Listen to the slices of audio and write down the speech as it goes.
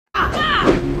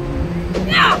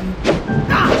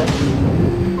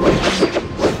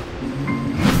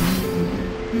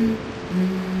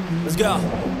Let's go.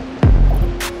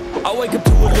 I wake up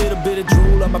to a little bit of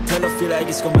drool on my pillow, feel like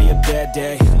it's gonna be a bad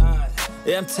day.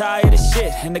 Yeah, I'm tired of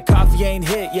shit, and the coffee ain't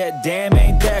hit yet, damn,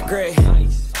 ain't that great.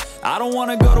 I don't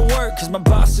wanna go to work, cause my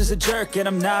boss is a jerk, and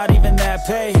I'm not even that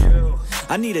paid.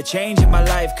 I need a change in my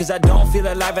life, cause I don't feel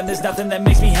alive, and there's nothing that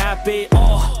makes me happy.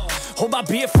 Hold my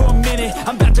beer for a minute,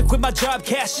 I'm about to quit my job,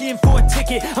 cash in for a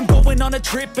ticket. I'm going on a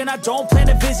trip and I don't plan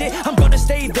to visit. I'm gonna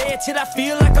stay there till I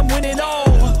feel like I'm winning,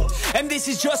 and this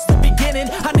is just the beginning.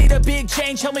 I need a big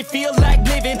change, help me feel like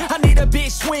living. I need a big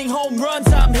swing, home runs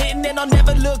I'm hitting, and I'll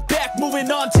never look back,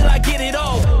 moving on till I get it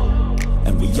all.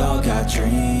 And we all got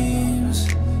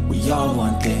dreams, we all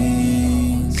want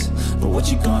things, but what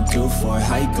you gonna do for it?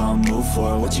 How you gonna move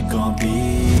for it? What you gonna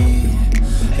be?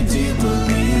 And do you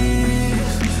believe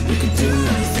you can do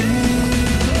anything?